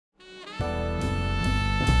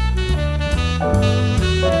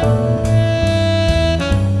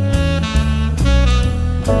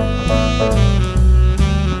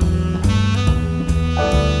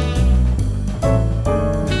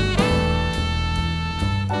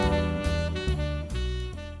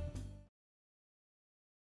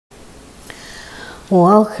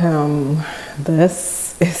Welcome.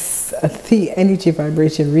 This is the energy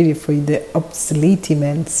vibration reading voor de obsolete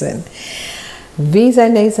mensen. Wie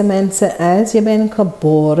zijn deze mensen? Als je bent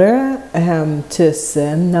geboren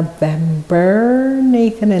tussen november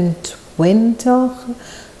 29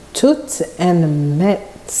 tot en met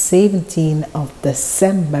 17 of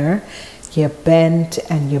december. Je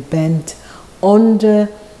bent onder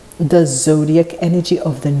the zodiac energy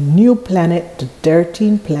of the new planet, the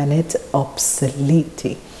 13th planet,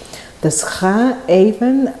 obsolete. Dus ga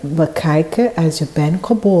even bekijken als je bent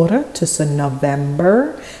geboren tussen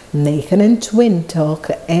november 29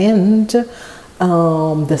 en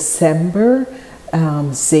december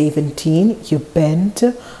 17. Je bent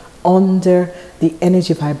under the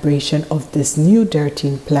energy vibration of this new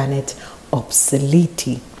 13th planet,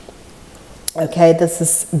 obsolete. Oké, dat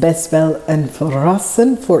is best wel een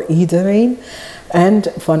verrassing voor iedereen. En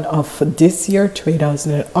vanaf dit jaar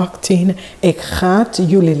 2018, ik ga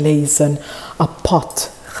jullie lezen apart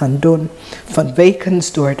gaan doen. Vanwege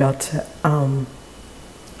doordat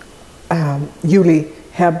jullie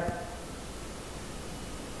hebben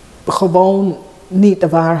gewoon niet de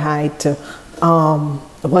waarheid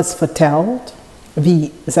was verteld.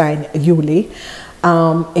 Wie zijn jullie?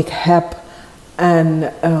 Ik heb een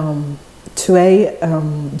twee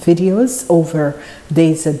video's over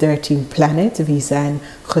deze 13 planet. Wie zijn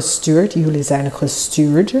gestuurd? Jullie zijn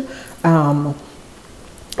gestuurd.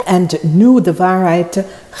 En nu de waarheid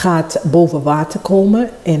gaat boven water komen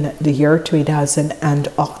in de jaar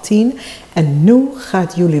 2018. En nu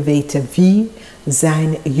gaat jullie weten wie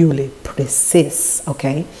zijn jullie precies.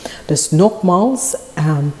 Oké? Dus nogmaals,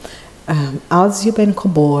 als je bent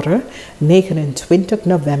geboren 29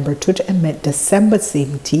 november tot en met december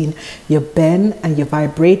 17, je bent en je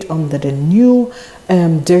vibrate onder de new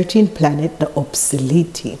 13th planet, de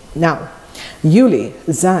obsolete. Nou, jullie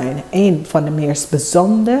zijn een van de meest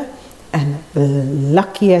bijzondere en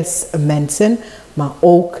luckiest mensen, maar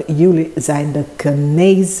ook jullie zijn de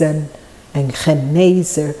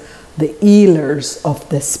genezer, the healers of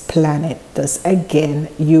this planet. Dus again,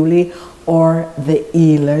 jullie are the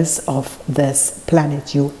healers of this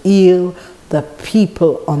planet. You heal the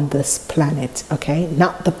people on this planet, okay?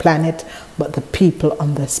 Not the planet, but the people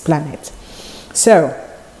on this planet. So,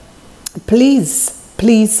 please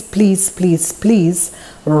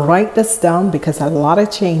write this down, because a lot of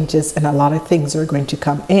changes and a lot of things are going to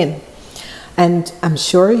come in. And I'm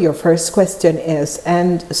sure your first question is,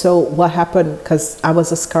 and so what happened? Because I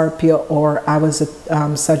was a Scorpio or I was a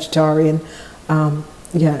Sagittarian.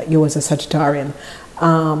 Yeah, you was a Sagittarian.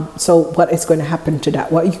 So what is going to happen to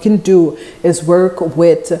that? What you can do is work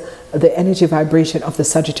with the energy vibration of the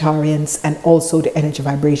Sagittarians and also the energy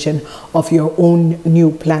vibration of your own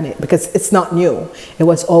new planet, because it's not new. It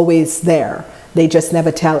was always there. They just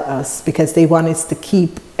never tell us because they want us to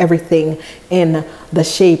keep everything in the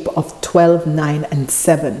shape of 12, 9, and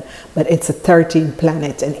 7. But it's a 13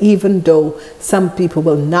 planet. And even though some people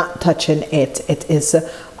will not touch on it, it is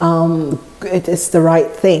the right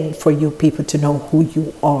thing for you people to know who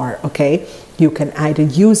you are, okay? You can either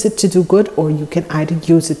use it to do good or you can either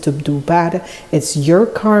use it to do bad. It's your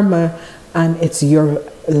karma and it's your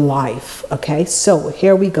life, okay? So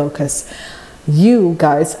here we go, because you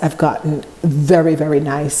guys have gotten very, very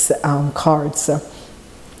nice cards.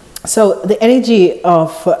 So the energy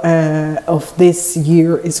of this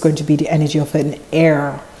year is going to be the energy of an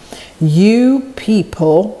air. You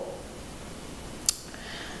people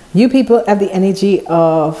have the energy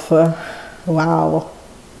of wow.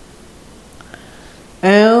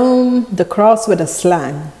 The cross with a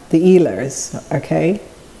slang, the healers, okay?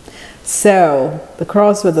 So the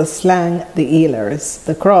cross with the slang, the healers.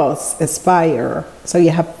 The cross is fire. So you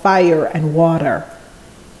have fire and water.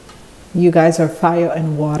 You guys are fire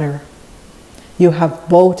and water. You have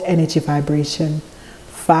both energy vibration,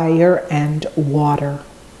 fire and water.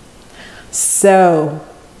 So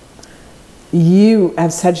you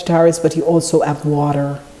have Sagittarius, but you also have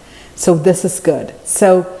water. So this is good.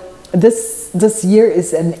 So this year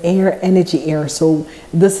is an air energy air. So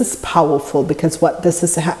this is powerful, because what this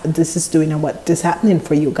is doing and what is happening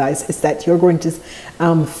for you guys is that you're going to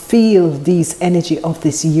feel these energy of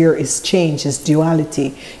this year is change, is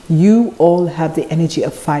duality. You all have the energy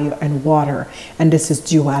of fire and water, and this is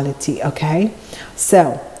duality, okay?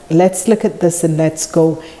 So let's look at this and let's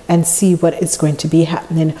go and see what is going to be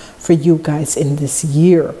happening for you guys in this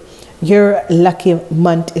year. Your lucky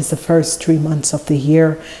month is the first 3 months of the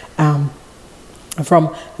year.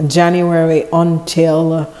 From January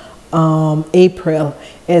until April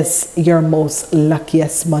is your most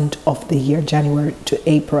luckiest month of the year, January to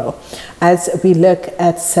April. As we look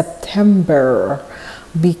at September,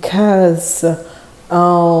 because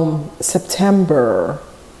September.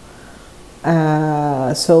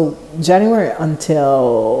 So January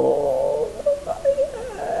until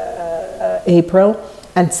April,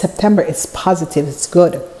 and September is positive. It's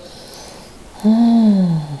good.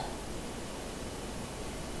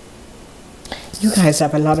 You guys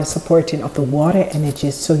have a lot of supporting of the water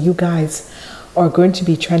energies, so you guys are going to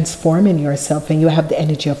be transforming yourself, and you have the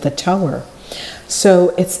energy of the Tower.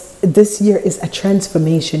 So this year is a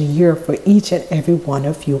transformation year for each and every one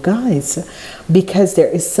of you guys, because there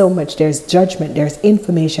is so much. There's judgment, there's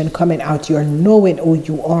information coming out. You're knowing who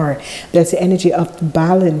you are. There's the energy of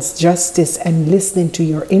balance, justice, and listening to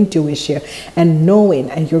your intuition and knowing.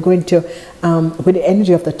 And you're going to, with the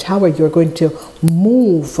energy of the Tower, you're going to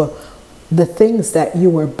move the things that you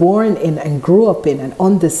were born in and grew up in, and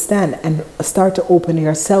understand and start to open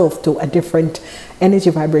yourself to a different energy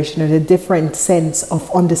vibration and a different sense of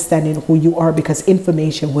understanding who you are, because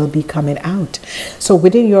information will be coming out. So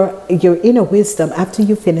within your inner wisdom, after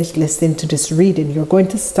you finish listening to this reading, you're going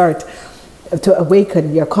to start to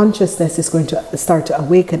awaken. Your consciousness is going to start to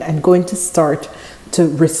awaken and going to start to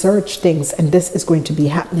research things, and this is going to be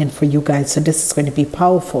happening for you guys. So this is going to be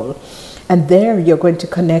powerful. And there you're going to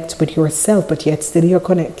connect with yourself, but yet still you're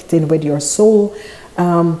connecting with your soul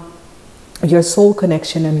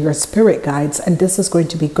connection and your spirit guides. And this is going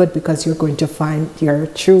to be good, because you're going to find your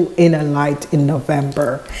true inner light in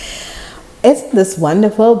November. Isn't this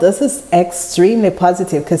wonderful? This is extremely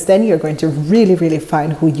positive, because then you're going to really, really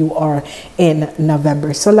find who you are in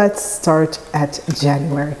November. So let's start at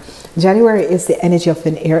January. January is the energy of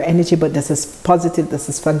an air energy, but this is positive. This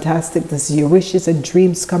is fantastic. This is your wishes and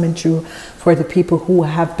dreams coming true for the people who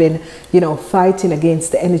have been, you know, fighting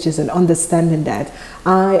against the energies and understanding that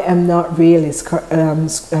I am not really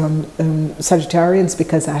Sagittarians,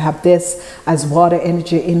 because I have this as water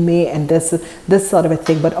energy in me, and this sort of a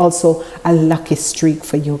thing, but also a lucky streak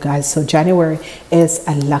for you guys. So January is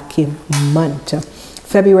a lucky month.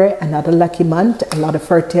 February, another lucky month. A lot of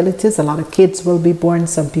fertilities, a lot of kids will be born.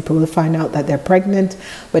 Some people will find out that they're pregnant,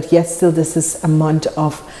 but yes, still this is a month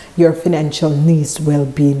of your financial needs will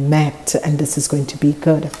be met, and this is going to be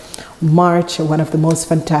good. March, one of the most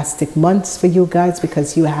fantastic months for you guys,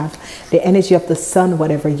 because you have the energy of the sun.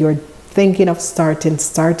 Whatever you're thinking of starting,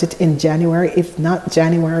 start it in January. If not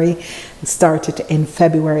January, start it in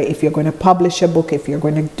February. If you're going to publish a book, if you're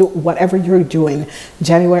going to do whatever you're doing,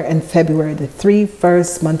 January and February, the 3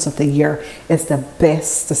 first months of the year, is the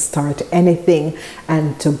best to start anything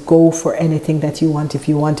and to go for anything that you want. If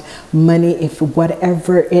you want money, if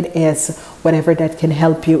whatever it is, whatever that can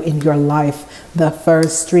help you in your life, the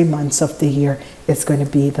first 3 months of the year is going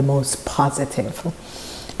to be the most positive.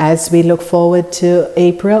 As we look forward to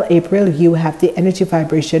April, you have the energy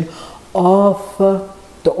vibration of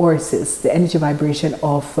the horses, the energy vibration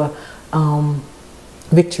of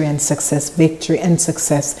victory and success. Victory and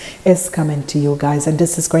success is coming to you guys, and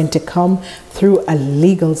this is going to come through a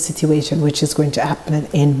legal situation, which is going to happen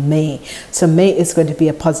in May. So May is going to be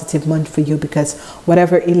a positive month for you, because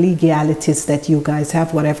whatever illegalities that you guys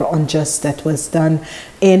have, whatever unjust that was done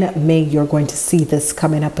in May, you're going to see this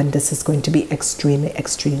coming up, and this is going to be extremely,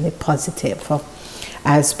 extremely positive.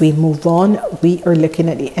 As we move on, we are looking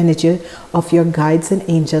at the energy of your guides and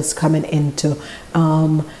angels coming in to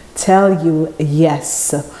tell you,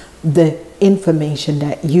 yes, the information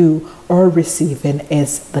that you are receiving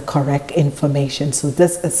is the correct information. So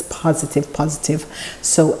this is positive.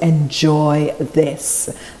 So enjoy this.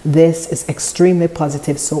 This is extremely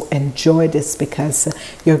positive. So enjoy this, because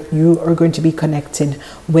you are going to be connecting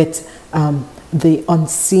with the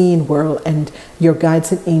unseen world, and your guides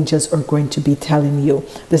and angels are going to be telling you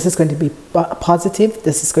this is going to be positive.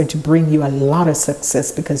 This is going to bring you a lot of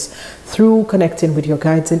success, because through connecting with your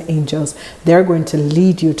guides and angels, they're going to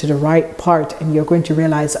lead you to the right part, and you're going to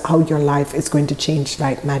realize how your life is going to change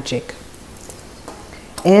like magic.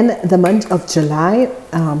 In the month of July,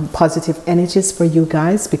 positive energies for you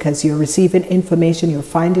guys, because you're receiving information, you're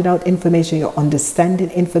finding out information, you're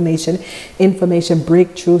understanding information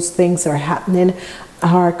breakthroughs, things are happening,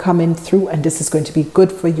 are coming through, and this is going to be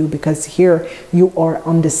good for you, because here you are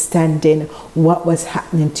understanding what was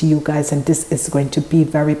happening to you guys, and this is going to be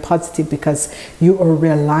very positive, because you are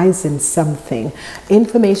realizing something.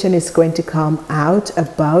 Information is going to come out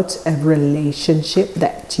about a relationship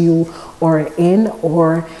that you are in,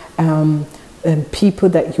 or people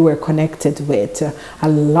that you are connected with, a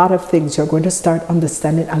lot of things. You're going to start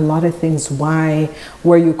understanding a lot of things. Why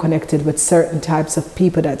were you connected with certain types of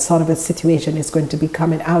people? That sort of a situation is going to be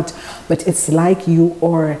coming out, but it's like you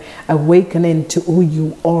are awakening to who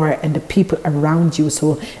you are and the people around you.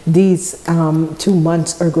 So these 2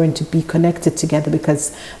 months are going to be connected together,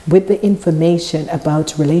 because with the information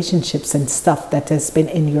about relationships and stuff that has been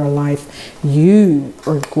in your life, you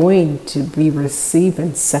are going to be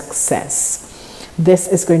receiving success. This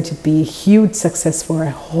is going to be huge success for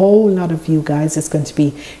a whole lot of you guys. It's going to be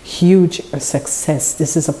huge success.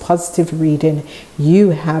 This is a positive reading. You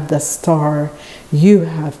have the star, you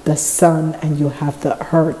have the sun, and you have the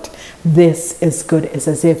earth. This is good. It's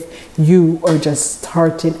as if you are just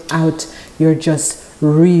starting out. You're just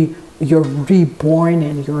you're reborn,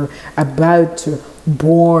 and you're about to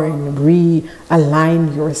realign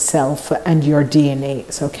yourself and your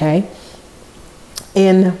DNAs. Okay,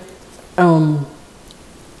 in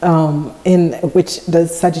which the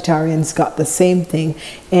Sagittarians got the same thing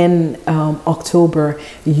in October.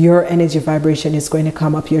 Your energy vibration is going to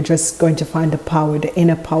come up. You're just going to find the power, the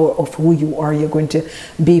inner power of who you are. You're going to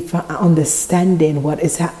be understanding what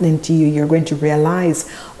is happening to you. You're going to realize,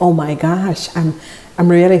 oh my gosh, I'm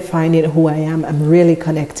really finding who I am. I'm really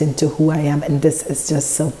connecting to who I am, and this is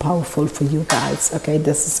just so powerful for you guys. Okay,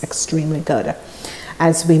 this is extremely good.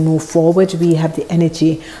 As we move forward, we have the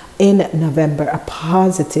energy in November, a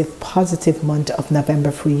positive month of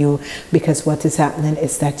November for you, because what is happening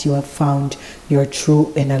is that you have found your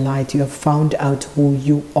true inner light. You have found out who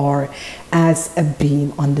you are as a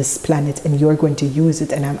being on this planet, and you're going to use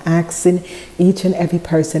it. And I'm asking each and every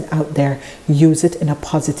person out there, use it in a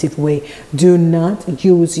positive way. Do not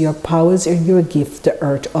use your powers or your gift to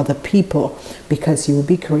hurt other people, because you will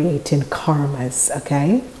be creating karmas.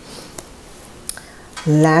 Okay,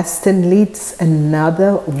 last and least,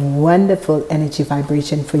 another wonderful energy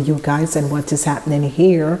vibration for you guys. And what is happening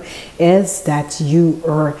here is that you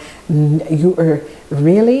are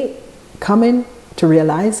really coming to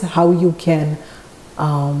realize how you can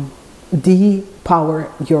depower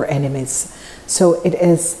your enemies. So it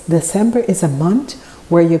is, December is a month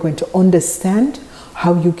where you're going to understand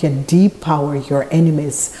how you can depower your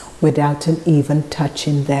enemies without even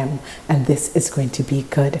touching them. And this is going to be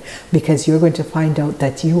good, because you're going to find out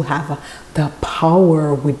that you have the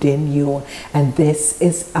power within you, and this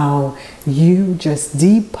is how you just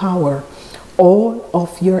depower all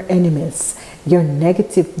of your enemies, your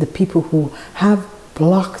negative, the people who have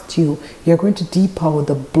blocked you. You're going to depower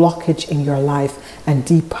the blockage in your life and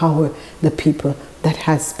depower the people that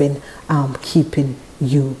has been keeping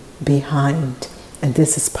you behind. And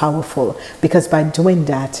this is powerful, because by doing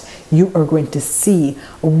that, you are going to see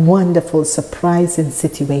a wonderful, surprising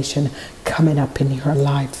situation coming up in your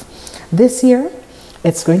life. This year,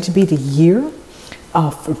 it's going to be the year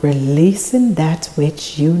of releasing that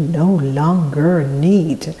which you no longer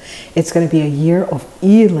need. It's going to be a year of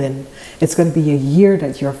healing. It's going to be a year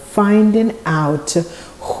that you're finding out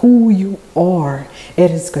who you are.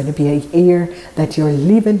 It is going to be a year that you're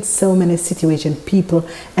leaving so many situations, people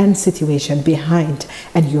and situation behind,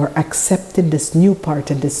 and you're accepting this new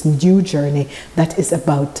part and this new journey that is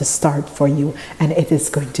about to start for you, and it is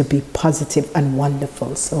going to be positive and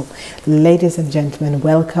wonderful. So ladies and gentlemen,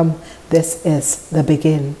 welcome. This is the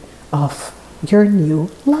beginning of your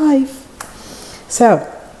new life. So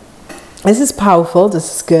this is powerful.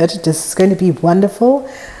 This is good. This is going to be wonderful.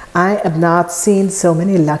 I have not seen so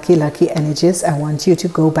many lucky energies. I want you to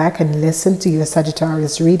go back and listen to your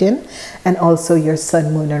Sagittarius reading, and also your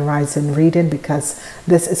Sun, Moon, and Rising reading, because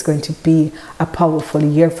this is going to be a powerful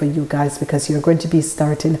year for you guys, because you're going to be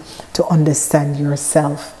starting to understand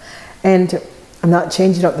yourself. And I'm not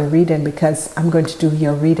changing up the reading, because I'm going to do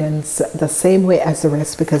your readings the same way as the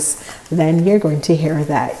rest, because then you're going to hear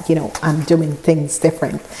that, you know, I'm doing things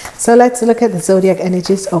different. So let's look at the zodiac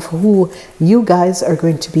energies of who you guys are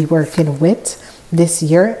going to be working with this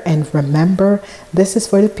year. And remember, this is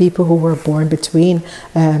for the people who were born between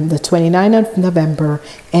the 29th of November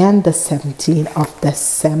and the 17th of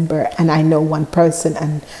December. And I know one person,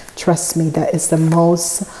 and trust me, that is the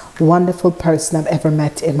most wonderful person I've ever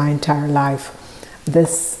met in my entire life.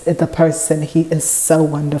 This is the person. He is so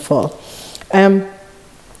wonderful.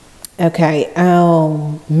 Okay,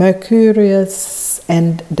 Mercurius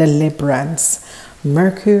and the Librans.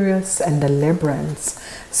 Mercurius and the Librans.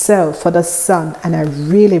 So for the Sun, and I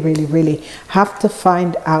really have to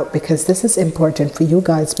find out, because this is important for you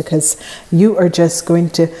guys, because you are just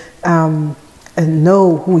going to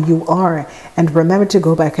know who you are. And remember to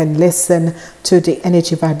go back and listen to the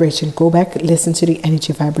energy vibration. Go back, listen to the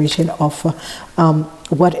energy vibration of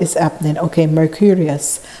what is happening? Okay,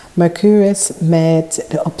 Mercurius met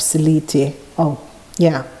the obsolete. Oh,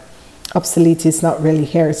 yeah. Obsolete is not really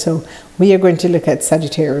here, so we are going to look at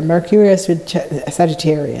Sagittarius. Mercurius with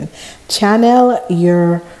Sagittarian. Channel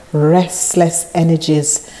your restless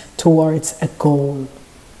energies towards a goal.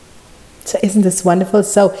 So isn't this wonderful?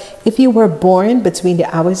 So if you were born between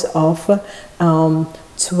the hours of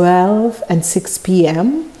 12 and 6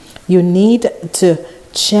 p.m., you need to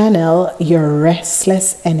channel your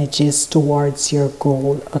restless energies towards your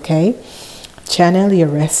goal, okay? Channel your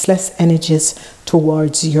restless energies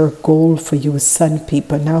towards your goal for you sun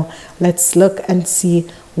people. Now let's look and see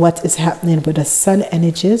what is happening with the sun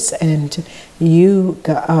energies, and you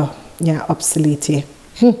got obsolete.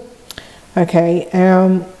 Okay,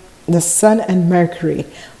 the sun and Mercury.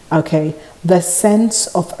 Okay, the sense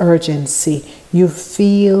of urgency you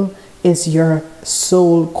feel is your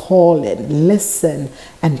soul calling. Listen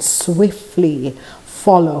and swiftly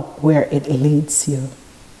follow where it leads you.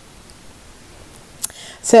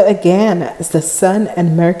 So again, it's the sun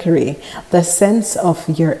and Mercury, the sense of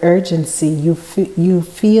your urgency. You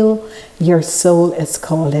feel your soul is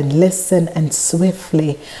calling. Listen and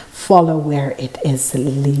swiftly follow where it is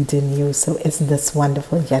leading you. So isn't this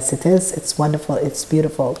wonderful? Yes, it is. It's wonderful. It's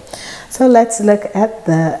beautiful. So let's look at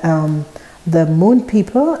the moon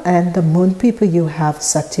people. And the moon people, you have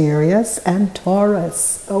Sagittarius and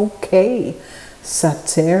Taurus. Okay.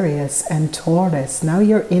 Sagittarius and Taurus. Now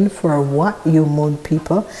you're in for what, you moon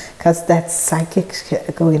people, because that's psychic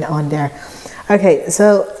going on there. Okay,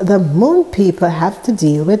 so the moon people have to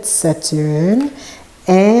deal with Saturn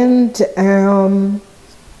and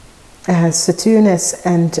Saturnus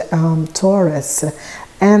and Taurus.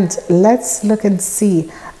 And let's look and see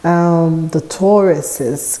the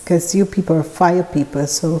Tauruses, because you people are fire people.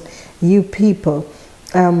 So you people,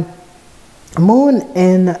 moon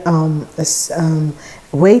in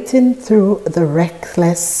waiting through the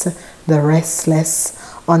reckless, the restless,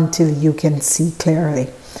 until you can see clearly.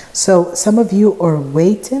 So some of you are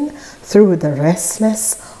waiting through the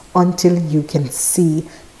restless until you can see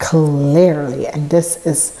clearly, and this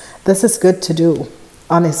is good to do.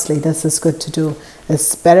 Honestly, this is good to do.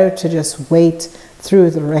 It's better to just wait through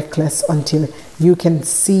the reckless until you can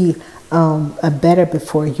see better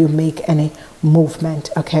before you make any movement.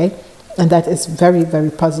 Okay. And that is very,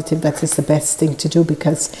 very positive. That is the best thing to do,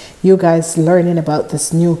 because you guys learning about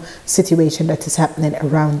this new situation that is happening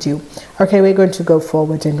around you. Okay, we're going to go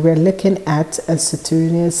forward, and we're looking at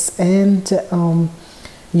Saturnus and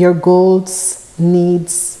your goals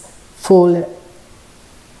needs full.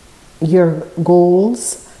 Your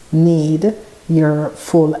goals need your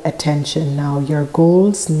full attention now. Your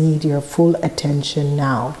goals need your full attention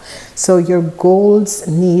now. So your goals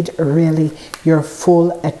need really your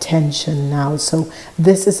full attention now. So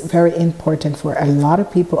this is very important for a lot of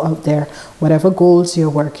people out there. Whatever goals you're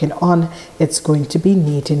working on, it's going to be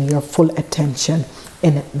needing your full attention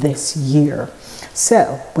in this year.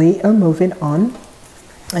 So we are moving on,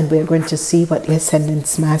 and we're going to see what the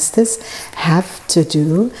Ascendance Masters have to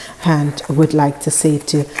do and would like to say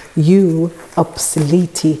to you,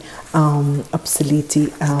 obsolete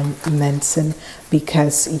Manson,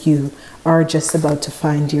 because you are just about to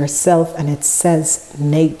find yourself. And it says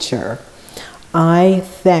nature. I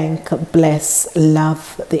thank, bless,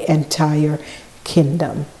 love the entire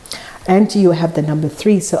kingdom. And you have the number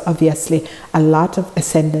 3. So obviously a lot of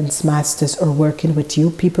Ascendance Masters are working with you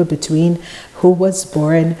people between who was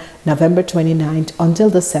born November 29th until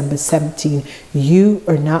December 17th. You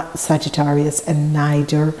are not Sagittarius, and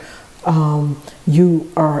neither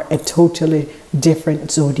you are a totally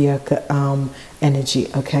different zodiac energy.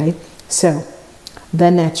 Okay, so the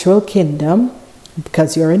natural kingdom,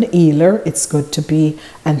 because you're an healer, it's good to be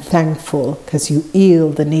and thankful because you heal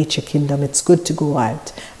the nature kingdom. It's good to go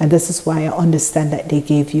out, and this is why I understand that they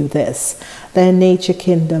gave you this. The nature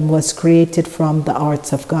kingdom was created from the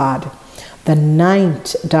arts of God. The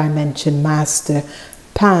 9th dimension master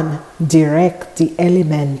Pan direct the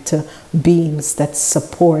element beings that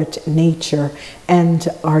support nature, and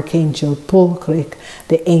Archangel Pulklik,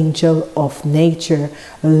 the angel of nature,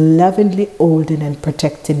 lovingly holding and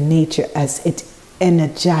protecting nature as it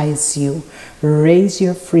energize you, raise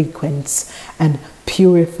your frequency, and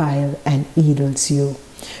purify and heals you.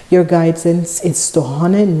 Your guidance is to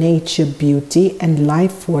honor nature, beauty, and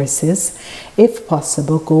life forces. If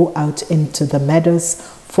possible, go out into the meadows,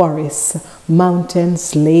 forests,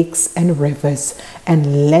 mountains, lakes, and rivers,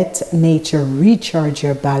 and let nature recharge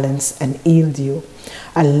your balance and heal you.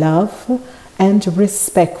 I love and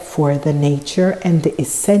respect for the nature and the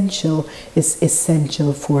essential is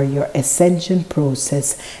essential for your ascension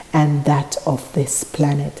process and that of this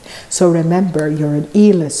planet. So remember, you're an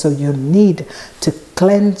healer, so you need to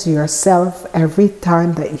cleanse yourself every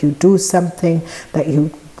time that you do something, that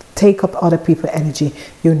you take up other people's energy.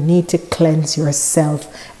 You need to cleanse yourself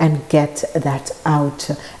and get that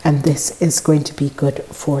out, and this is going to be good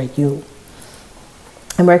for you.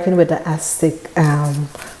 I'm working with the Aztec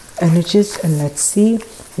energies, and let's see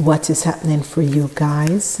what is happening for you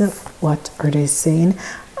guys. What are they saying?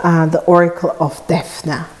 The Oracle of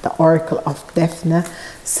Daphne. The Oracle of Daphne.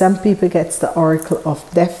 Some people get the Oracle of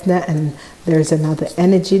Daphne, and there's another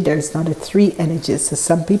energy. There's another 3 energies. So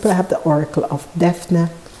some people have the Oracle of Daphne.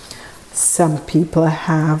 Some people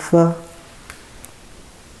have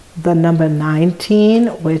the number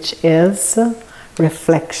 19, which is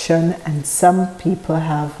reflection, and some people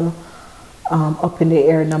have up in the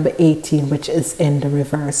air number 18, which is in the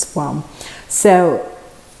reverse form. So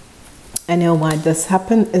I know why this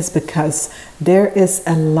happened is because there is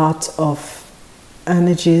a lot of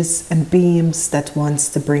energies and beams that wants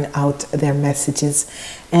to bring out their messages,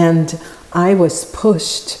 and I was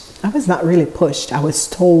pushed. I was not really pushed. I was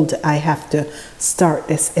told I have to start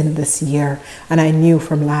this in this year, and I knew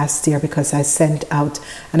from last year because I sent out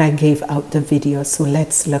and I gave out the video. So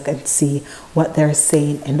let's look and see what they're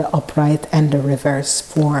saying in the upright and the reverse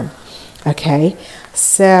form. Okay,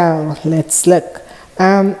 so let's look.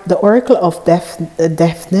 The Oracle of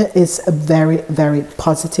Daphne is very, very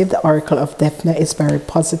positive. The Oracle of Daphne is very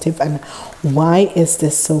positive. And why is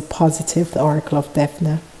this so positive, the Oracle of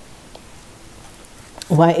Daphne?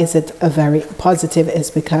 Why is it a very positive?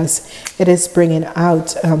 Is because it is bringing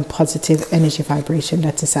out positive energy vibration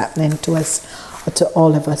that is happening to us, to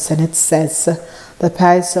all of us. And it says the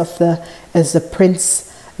price of the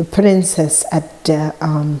princess at the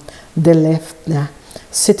left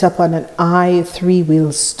sit upon an high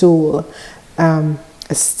 3-wheel stool,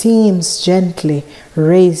 steams gently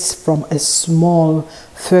raised from a small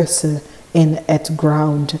vessel in at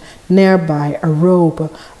ground. Nearby a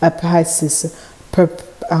robe, a Pisces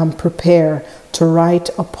prepare to write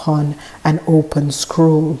upon an open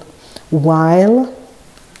scroll. While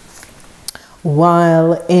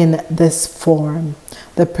in this form,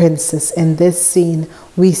 the princess, in this scene,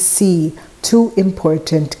 we see 2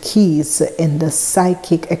 important keys in the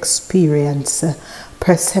psychic experience: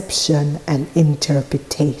 perception and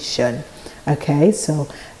interpretation. Okay, so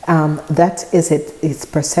that is it. It's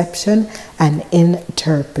perception and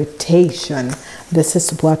interpretation. This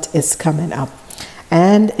is what is coming up.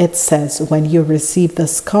 And it says, when you receive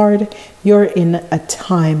this card, you're in a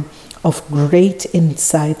time of great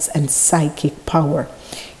insights and psychic power.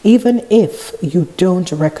 Even if you don't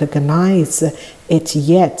recognize it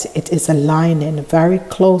yet, it is aligning very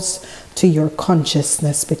close to your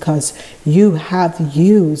consciousness because you have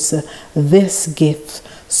used this gift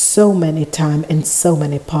so many times in so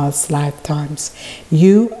many past lifetimes.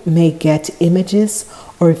 You may get images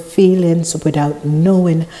or feelings without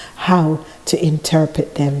knowing how to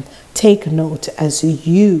interpret them. Take note as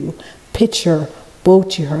you picture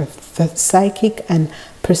both your psychic and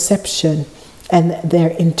perception and their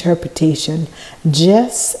interpretation,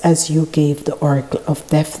 just as you gave the Oracle of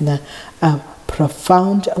Daphne a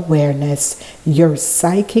profound awareness. Your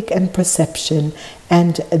psychic and perception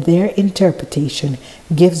and their interpretation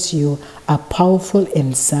gives you a powerful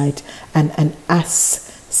insight and an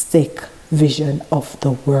aesthetic vision of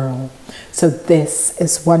the world. So this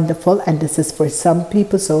is wonderful, and this is for some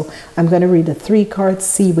people. So I'm going to read the 3 cards,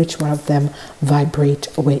 see which one of them vibrate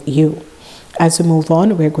with you. As we move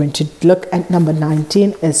on, we're going to look at number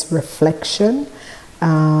 19 is reflection.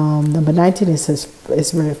 Number 19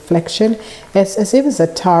 is reflection. It's as if it's a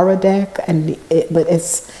tarot deck, but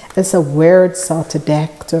it's a weird sort of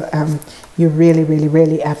deck. You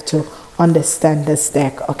really have to understand this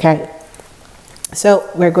deck. Okay, so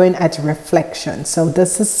we're going at reflection. So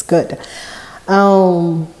this is good.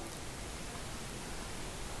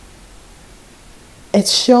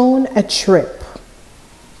 It's shown a trip,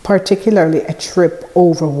 particularly a trip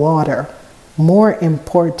over water. More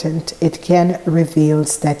important, it can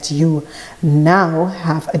reveals that you now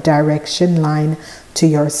have a direction line to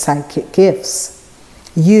your psychic gifts.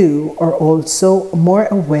 You are also more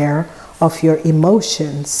aware of your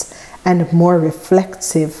emotions and more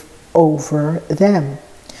reflective over them.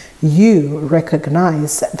 You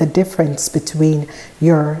recognize the difference between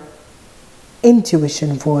your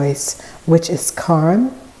intuition voice, which is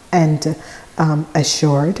calm and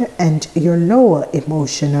assured, and your lower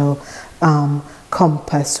emotional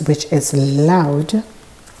compass, which is loud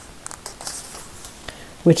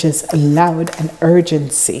and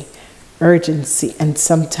urgency. urgency, and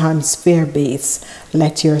sometimes fear-based.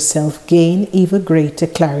 Let yourself gain even greater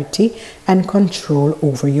clarity and control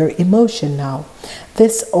over your emotion now.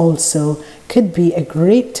 This also could be a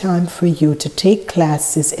great time for you to take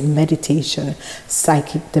classes in meditation,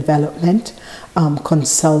 psychic development,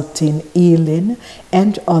 consulting, healing,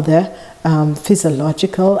 and other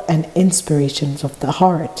physiological and inspirations of the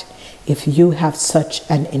heart. If you have such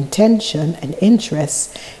an intention and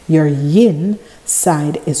interest, your yin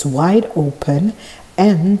side is wide open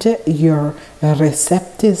and your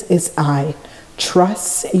receptive is high.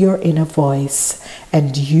 Trust your inner voice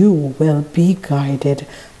and you will be guided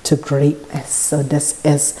to greatness. So this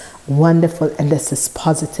is wonderful and this is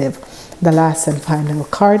positive. The last and final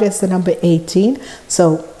card is the number 18.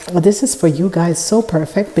 So this is for you guys, so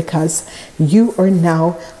perfect, because you are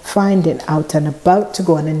now finding out and about to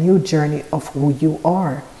go on a new journey of who you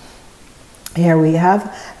are. Here we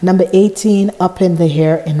have number 18, up in the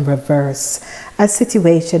air in reverse. A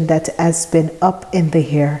situation that has been up in the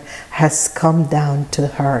air has come down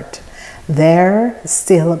to earth. There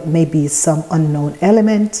still may be some unknown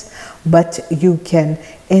element, but you can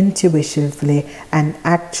intuitively and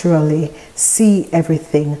actually see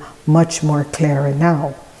everything much more clearer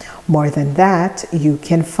now. More than that, you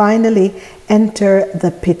can finally enter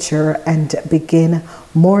the picture and begin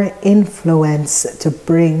more influence to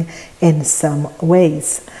bring in some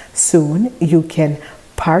ways. Soon you can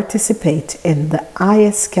participate in the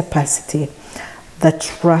highest capacity. The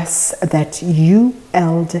trust that you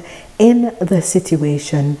held in the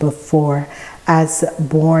situation before has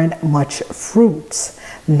borne much fruits.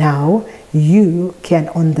 Now you can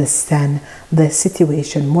understand the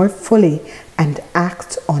situation more fully and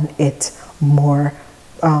act on it more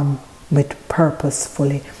with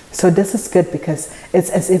purposefully. So this is good because it's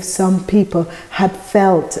as if some people had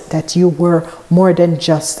felt that you were more than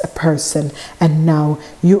just a person, and now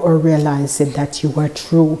you are realizing that you were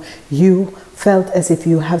true. You felt as if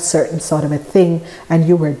you have certain sort of a thing and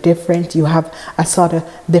you were different. You have a sort of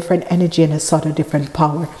different energy and a sort of different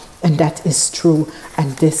power, and that is true.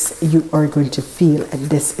 And this you are going to feel, and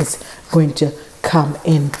this is going to come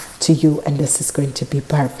in to you, and this is going to be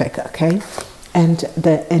perfect. Okay, and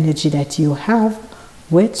the energy that you have,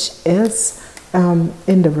 which is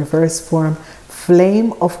in the reverse form,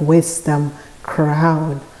 flame of wisdom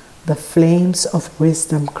crown. The flames of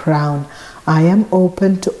wisdom crown. I am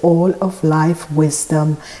open to all of life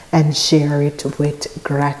wisdom and share it with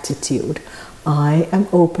gratitude. I am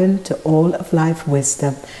open to all of life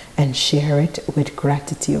wisdom and share it with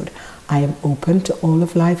gratitude. I am open to all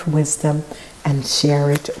of life wisdom and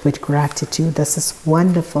share it with gratitude. This is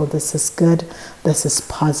wonderful. This is good. This is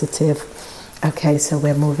positive. Okay, so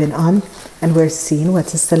we're moving on and we're seeing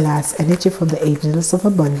what is the last energy from the angels of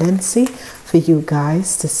abundance for you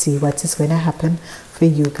guys, to see what is going to happen for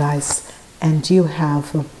you guys. And you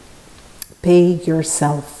have pay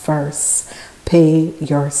yourself first. Pay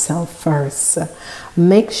yourself first.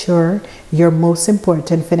 Make sure your most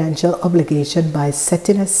important financial obligation by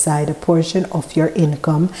setting aside a portion of your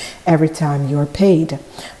income every time you're paid.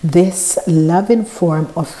 This loving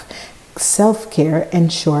form of self-care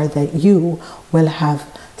ensure that you will have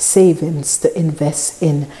savings to invest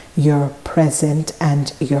in your present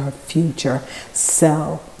and your future.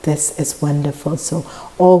 So this is wonderful. So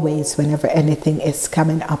always, whenever anything is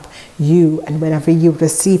coming up, and whenever you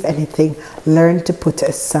receive anything, learn to put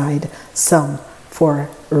aside some for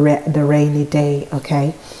the rainy day.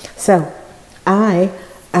 Okay, so I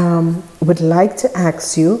would like to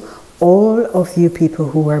ask you, all of you people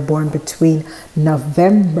who were born between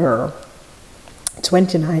November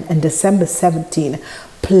 29 and December 17,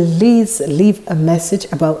 please leave a message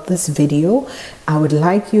about this video. I would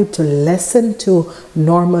like you to listen to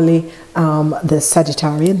normally the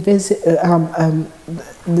Sagittarian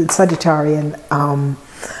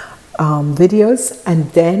videos,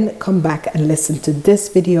 and then come back and listen to this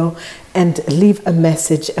video and leave a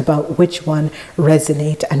message about which one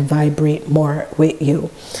resonate and vibrate more with you.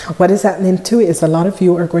 What is happening too is a lot of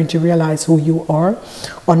you are going to realize who you are,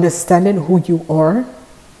 understanding who you are.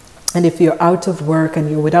 And if you're out of work and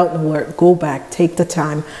you're without the work, go back, take the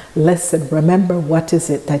time, listen, remember what is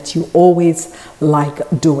it that you always like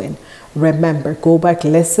doing. Remember, go back,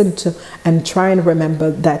 listen to, and try and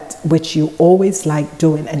remember that which you always like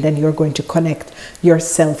doing, and then you're going to connect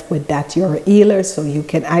yourself with that. You're a healer, so you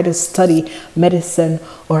can either study medicine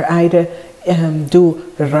or either do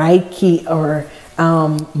Reiki or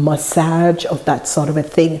massage of that sort of a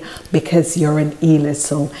thing, because you're an healer.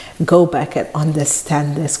 So go back and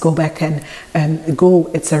understand this. Go back and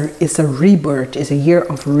go. It's a rebirth. It's a year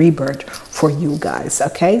of rebirth for you guys.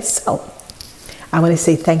 Okay, so I want to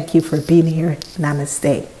say thank you for being here.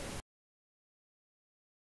 Namaste.